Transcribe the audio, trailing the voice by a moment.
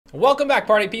Welcome back,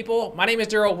 party people. My name is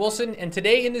Daryl Wilson, and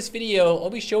today in this video, I'll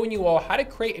be showing you all how to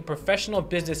create a professional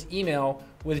business email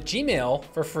with Gmail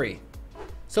for free.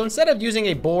 So instead of using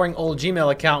a boring old Gmail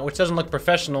account, which doesn't look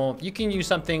professional, you can use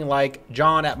something like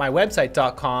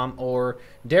john@mywebsite.com or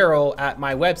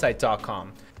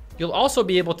daryl@mywebsite.com. You'll also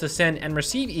be able to send and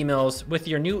receive emails with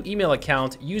your new email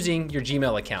account using your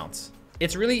Gmail accounts.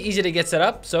 It's really easy to get set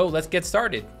up, so let's get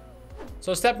started.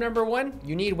 So step number one,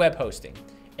 you need web hosting.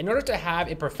 In order to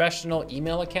have a professional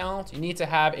email account, you need to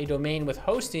have a domain with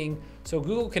hosting so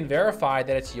Google can verify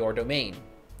that it's your domain.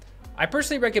 I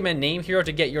personally recommend Name Hero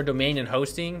to get your domain and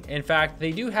hosting. In fact,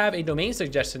 they do have a domain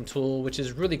suggestion tool, which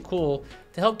is really cool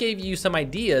to help give you some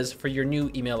ideas for your new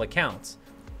email accounts.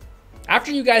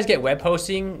 After you guys get web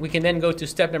hosting, we can then go to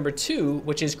step number two,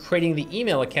 which is creating the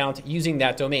email account using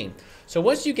that domain. So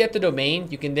once you get the domain,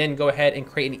 you can then go ahead and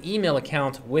create an email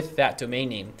account with that domain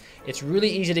name. It's really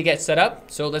easy to get set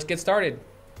up, so let's get started.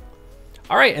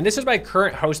 All right, and this is my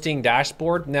current hosting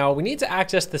dashboard. Now we need to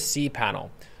access the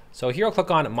cPanel. So here I'll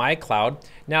click on My Cloud.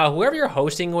 Now, whoever you're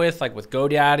hosting with, like with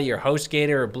GoDaddy or HostGator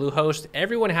or Bluehost,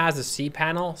 everyone has a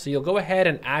cPanel. So you'll go ahead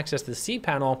and access the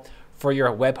cPanel for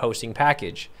your web hosting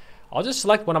package. I'll just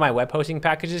select one of my web hosting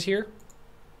packages here.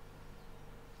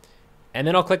 And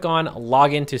then I'll click on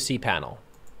Login to cPanel. All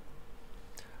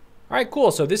right,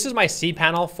 cool. So this is my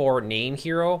cPanel for Name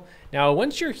Hero. Now,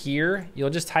 once you're here, you'll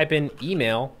just type in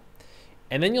email,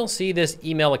 and then you'll see this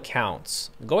email accounts.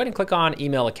 Go ahead and click on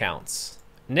email accounts.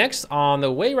 Next, on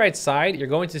the way right side, you're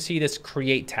going to see this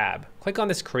create tab. Click on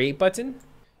this create button.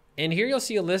 And here you'll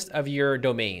see a list of your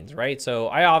domains, right? So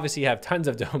I obviously have tons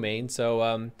of domains.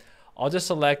 So I'll just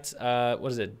select,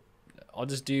 what is it? I'll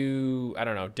just do, I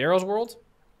don't know, Daryl's World.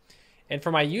 And for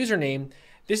my username,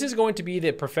 this is going to be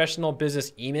the professional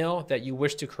business email that you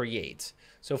wish to create.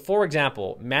 So for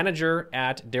example,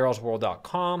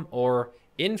 manager@darylsworld.com or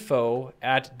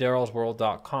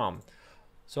info@darylsworld.com.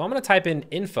 So I'm going to type in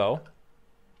info.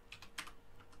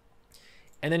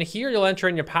 And then here you'll enter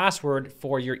in your password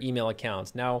for your email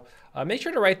accounts. Now, make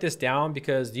sure to write this down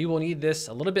because you will need this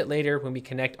a little bit later when we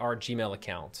connect our Gmail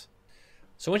account.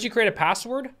 So once you create a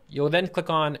password, you'll then click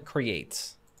on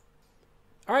create.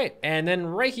 All right, and then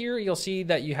right here, you'll see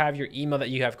that you have your email that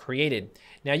you have created.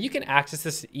 Now you can access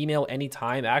this email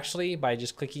anytime actually by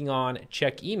just clicking on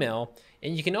check email,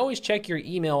 and you can always check your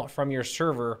email from your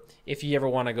server if you ever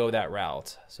wanna go that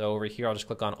route. So over here, I'll just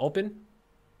click on open.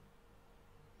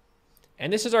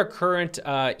 And this is our current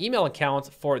email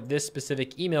account for this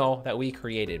specific email that we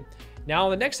created. Now,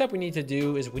 the next step we need to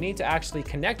do is we need to actually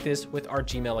connect this with our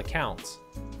Gmail account.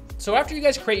 So after you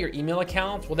guys create your email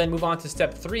account, we'll then move on to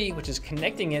step three, which is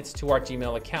connecting it to our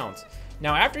Gmail account.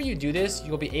 Now, after you do this,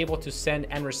 you'll be able to send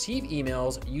and receive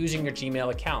emails using your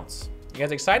Gmail accounts. You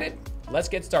guys excited? Let's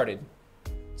get started.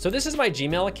 So this is my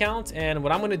Gmail account, and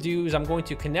what I'm gonna do is I'm going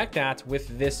to connect that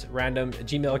with this random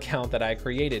Gmail account that I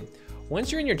created.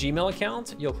 Once you're in your Gmail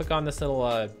account, you'll click on this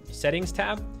little settings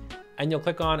tab, and you'll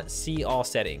click on see all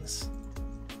settings.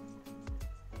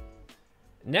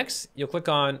 Next, you'll click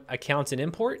on accounts and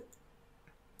import.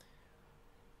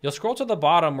 You'll scroll to the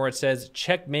bottom where it says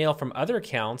check mail from other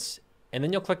accounts, and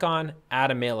then you'll click on add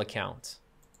a mail account.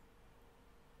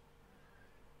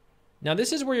 Now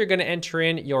this is where you're gonna enter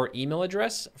in your email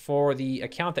address for the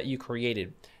account that you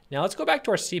created. Now let's go back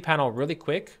to our cPanel really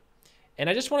quick. And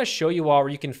I just wanna show you all where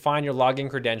you can find your login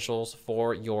credentials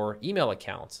for your email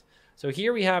accounts. So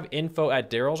here we have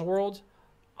info@darylsworld.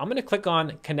 I'm gonna click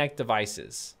on connect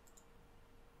devices.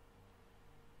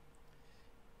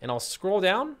 And I'll scroll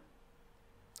down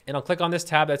and I'll click on this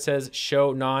tab that says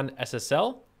show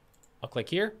non-SSL. I'll click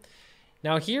here.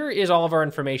 Now here is all of our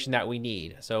information that we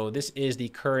need. So this is the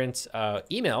current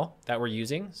email that we're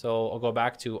using. So I'll go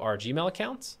back to our Gmail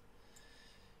accounts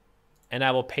and I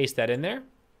will paste that in there.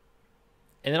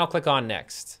 And then I'll click on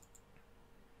next.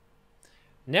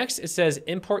 Next, it says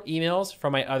import emails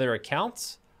from my other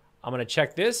accounts. I'm gonna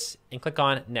check this and click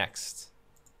on next.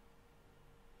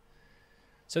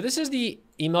 So this is the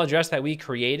email address that we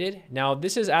created. Now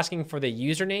this is asking for the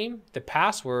username, the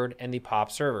password, and the POP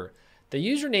server. The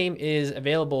username is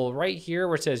available right here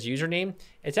where it says username.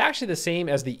 It's actually the same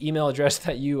as the email address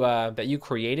that you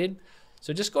created.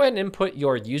 So just go ahead and input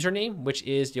your username, which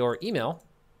is your email.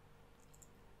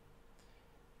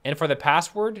 And for the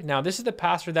password, now this is the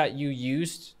password that you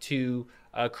used to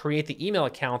create the email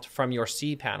account from your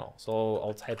cPanel. So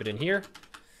I'll type it in here.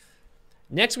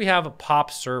 Next, we have a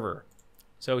POP server.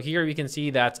 So here you can see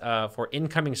that for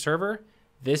incoming server,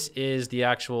 this is the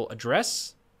actual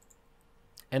address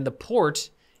and the port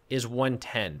is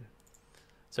 110.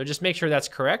 So just make sure that's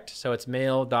correct. So it's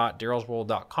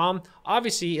mail.darylsworld.com.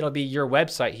 Obviously, it'll be your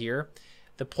website here.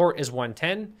 The port is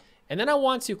 110. And then I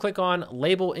want to click on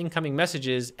label incoming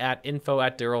messages at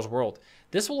info@darrellsworld.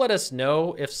 This will let us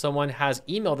know if someone has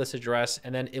emailed this address,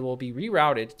 and then it will be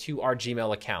rerouted to our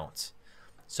Gmail account.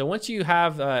 So once you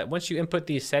input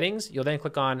these settings, you'll then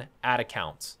click on add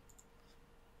account.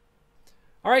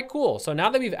 All right, cool. So now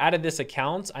that we've added this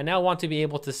account, I now want to be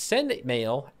able to send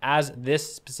mail as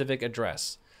this specific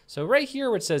address. So right here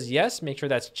where it says yes, make sure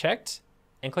that's checked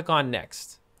and click on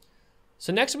next.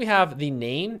 So next we have the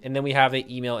name and then we have the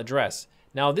email address.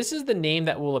 Now this is the name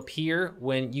that will appear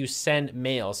when you send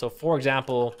mail. So for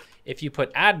example, if you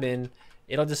put admin,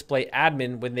 it'll display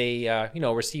admin when they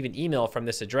receive an email from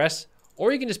this address,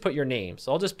 or you can just put your name.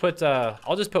 So I'll just put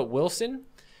Wilson.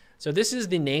 So this is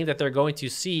the name that they're going to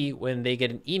see when they get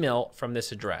an email from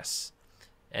this address.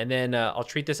 And then I'll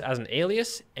treat this as an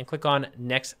alias and click on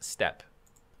next step.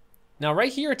 Now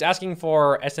right here, it's asking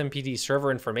for SMTP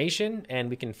server information, and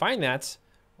we can find that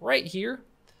right here.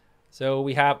 So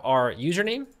we have our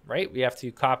username, right? We have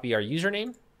to copy our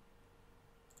username.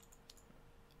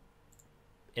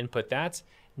 Input that.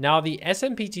 Now the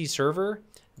SMTP server,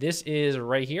 this is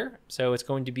right here. So it's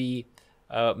going to be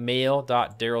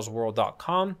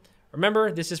mail.darrellsworld.com.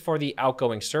 Remember, this is for the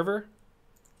outgoing server.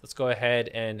 Let's go ahead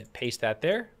and paste that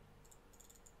there.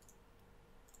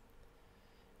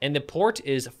 And the port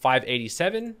is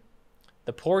 587.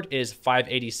 The port is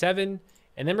 587.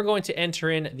 And then we're going to enter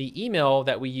in the email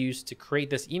that we used to create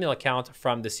this email account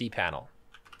from the cPanel.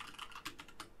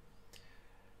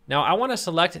 Now I want to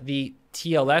select the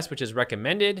TLS, which is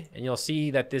recommended. And you'll see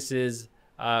that this is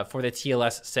for the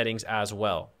TLS settings as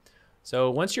well.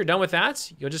 So once you're done with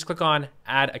that, you'll just click on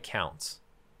add accounts.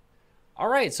 All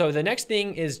right, so the next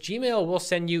thing is Gmail will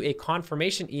send you a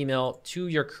confirmation email to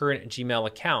your current Gmail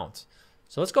account.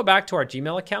 So let's go back to our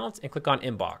Gmail account and click on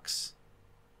inbox.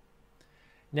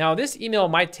 Now this email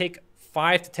might take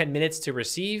 5 to 10 minutes to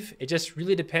receive. It just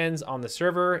really depends on the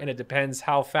server, and it depends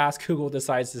how fast Google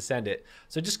decides to send it.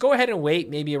 So just go ahead and wait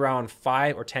maybe around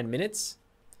 5 or 10 minutes.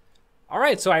 All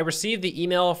right, so I received the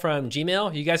email from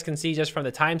Gmail. You guys can see just from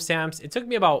the timestamps, it took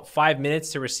me about 5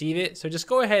 minutes to receive it. So just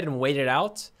go ahead and wait it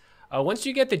out. Once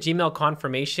you get the Gmail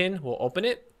confirmation, we'll open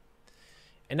it.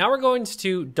 And now we're going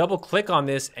to double click on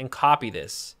this and copy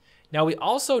this. Now we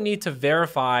also need to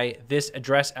verify this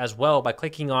address as well by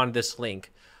clicking on this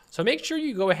link. So make sure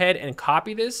you go ahead and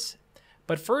copy this.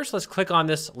 But first, let's click on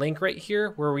this link right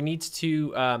here where we need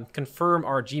to confirm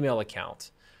our Gmail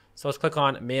account. So let's click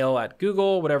on mail at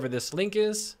Google, whatever this link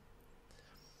is,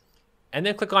 and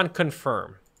then click on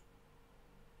confirm.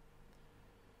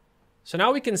 So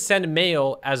now we can send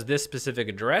mail as this specific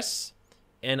address.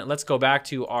 And let's go back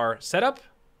to our setup.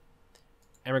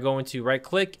 And we're going to right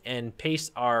click and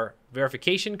paste our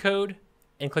verification code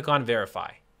and click on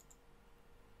verify.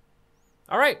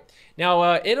 All right,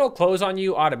 now it'll close on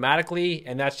you automatically,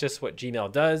 and that's just what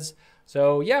Gmail does.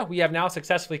 So yeah, we have now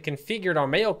successfully configured our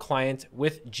mail client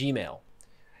with Gmail.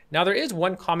 Now there is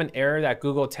one common error that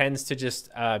Google tends to just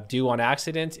do on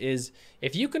accident is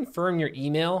if you confirm your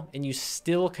email and you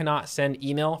still cannot send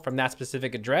email from that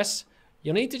specific address,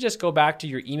 you'll need to just go back to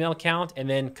your email account and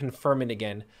then confirm it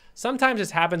again. Sometimes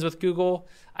this happens with Google.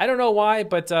 I don't know why,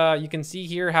 but you can see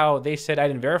here how they said I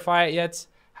didn't verify it yet.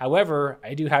 However,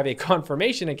 I do have a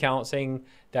confirmation account saying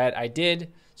that I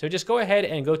did. So just go ahead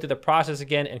and go through the process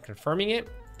again and confirming it.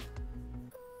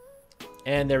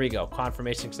 And there we go,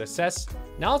 confirmation success.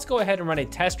 Now let's go ahead and run a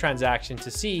test transaction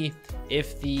to see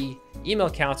if the email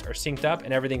accounts are synced up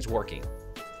and everything's working.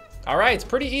 All right, it's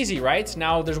pretty easy, right?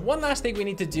 Now there's one last thing we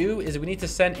need to do is we need to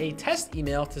send a test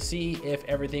email to see if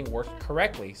everything worked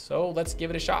correctly. So let's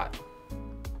give it a shot.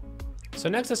 So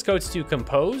next let's go to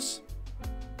Compose.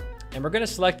 And we're gonna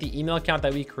select the email account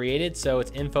that we created. So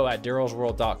it's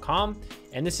info@darrellsworld.com.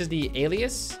 And this is the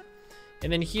alias.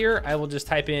 And then here I will just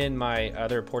type in my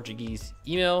other Portuguese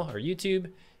email or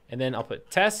YouTube. And then I'll put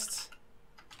test.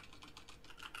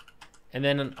 And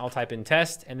then I'll type in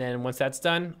test. And then once that's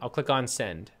done, I'll click on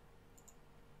send.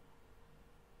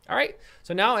 All right,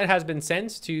 so now it has been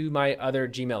sent to my other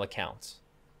Gmail accounts.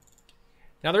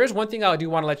 Now there is one thing I do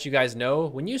want to let you guys know.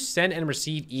 When you send and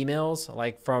receive emails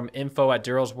like from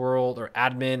info@darrellsworld or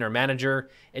admin or manager,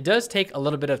 it does take a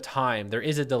little bit of time. There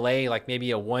is a delay, like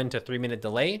maybe a 1 to 3 minute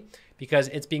delay, because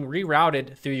it's being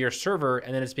rerouted through your server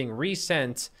and then it's being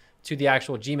resent to the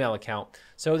actual Gmail account.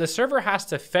 So the server has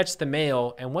to fetch the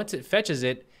mail, and once it fetches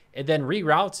it, it then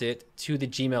reroutes it to the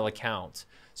Gmail account.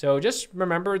 So just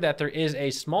remember that there is a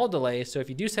small delay. So if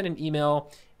you do send an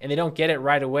email and they don't get it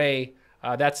right away,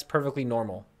 that's perfectly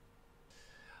normal.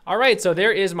 All right, so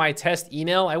there is my test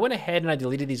email. I went ahead and I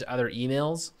deleted these other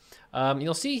emails.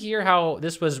 You'll see here how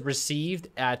this was received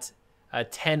at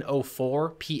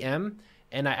 10:04 p.m.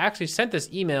 and I actually sent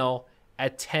this email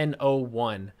at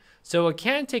 10:01. So it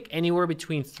can take anywhere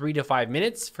between 3 to 5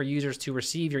 minutes for users to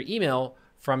receive your email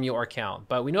from your account.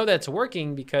 But we know that it's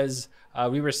working because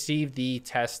we received the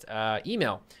test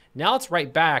email. Now let's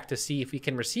write back to see if we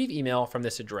can receive email from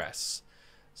this address.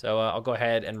 So I'll go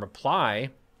ahead and reply.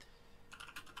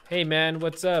 Hey man,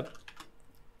 what's up?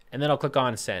 And then I'll click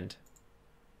on send.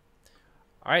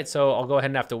 All right, so I'll go ahead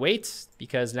and have to wait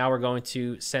because now we're going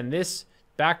to send this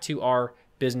back to our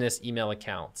business email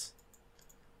account.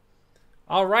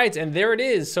 All right, and there it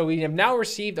is. So we have now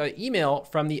received an email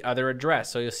from the other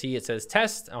address. So you'll see it says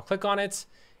test. I'll click on it,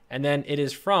 and then it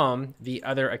is from the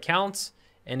other account,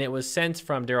 and it was sent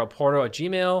from Daryl Porto at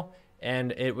Gmail,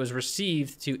 and it was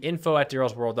received to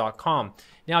info@darylsworld.com.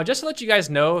 Now, just to let you guys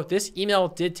know, this email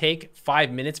did take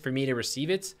 5 minutes for me to receive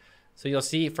it. So you'll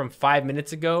see from 5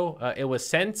 minutes ago, it was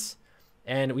sent,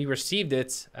 and we received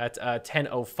it at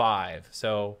 10:05.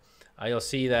 So you'll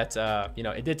see that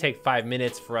it did take 5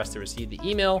 minutes for us to receive the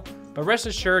email, but rest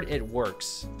assured it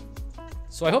works.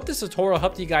 So I hope this tutorial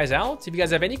helped you guys out. If you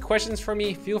guys have any questions for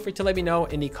me, feel free to let me know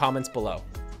in the comments below.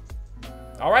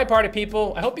 All right, party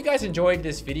people, I hope you guys enjoyed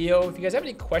this video. If you guys have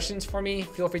any questions for me,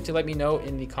 feel free to let me know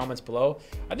in the comments below.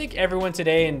 I think everyone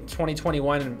today in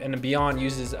 2021 and beyond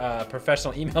uses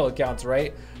professional email accounts,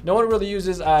 right? No one really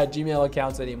uses Gmail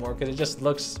accounts anymore because it just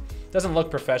doesn't look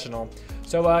professional.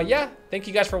 So yeah, thank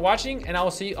you guys for watching, and I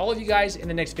will see all of you guys in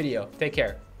the next video. Take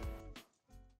care.